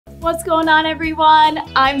What's going on, everyone?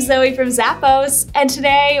 I'm Zoe from Zappos, and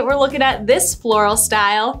today we're looking at this floral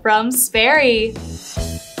style from Sperry.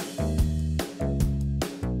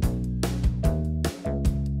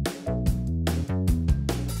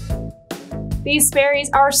 These Sperrys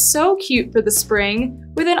are so cute for the spring,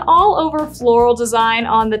 with an all-over floral design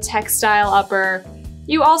on the textile upper.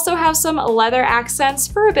 You also have some leather accents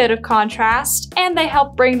for a bit of contrast, and they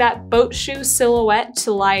help bring that boat shoe silhouette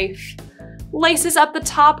to life. Laces up the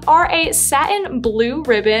top are a satin blue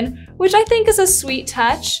ribbon, which I think is a sweet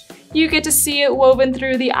touch. You get to see it woven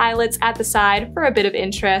through the eyelets at the side for a bit of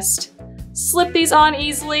interest. Slip these on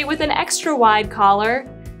easily with an extra wide collar.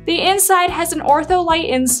 The inside has an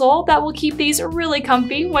Ortholite insole that will keep these really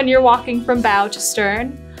comfy when you're walking from bow to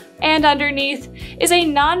stern. And underneath is a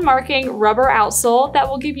non-marking rubber outsole that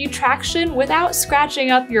will give you traction without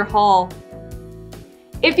scratching up your hull.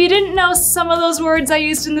 If you didn't know some of those words I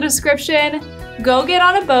used in the description, go get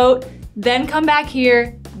on a boat, then come back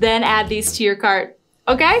here, then add these to your cart.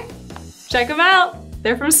 Okay? Check them out.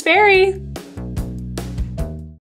 They're from Sperry.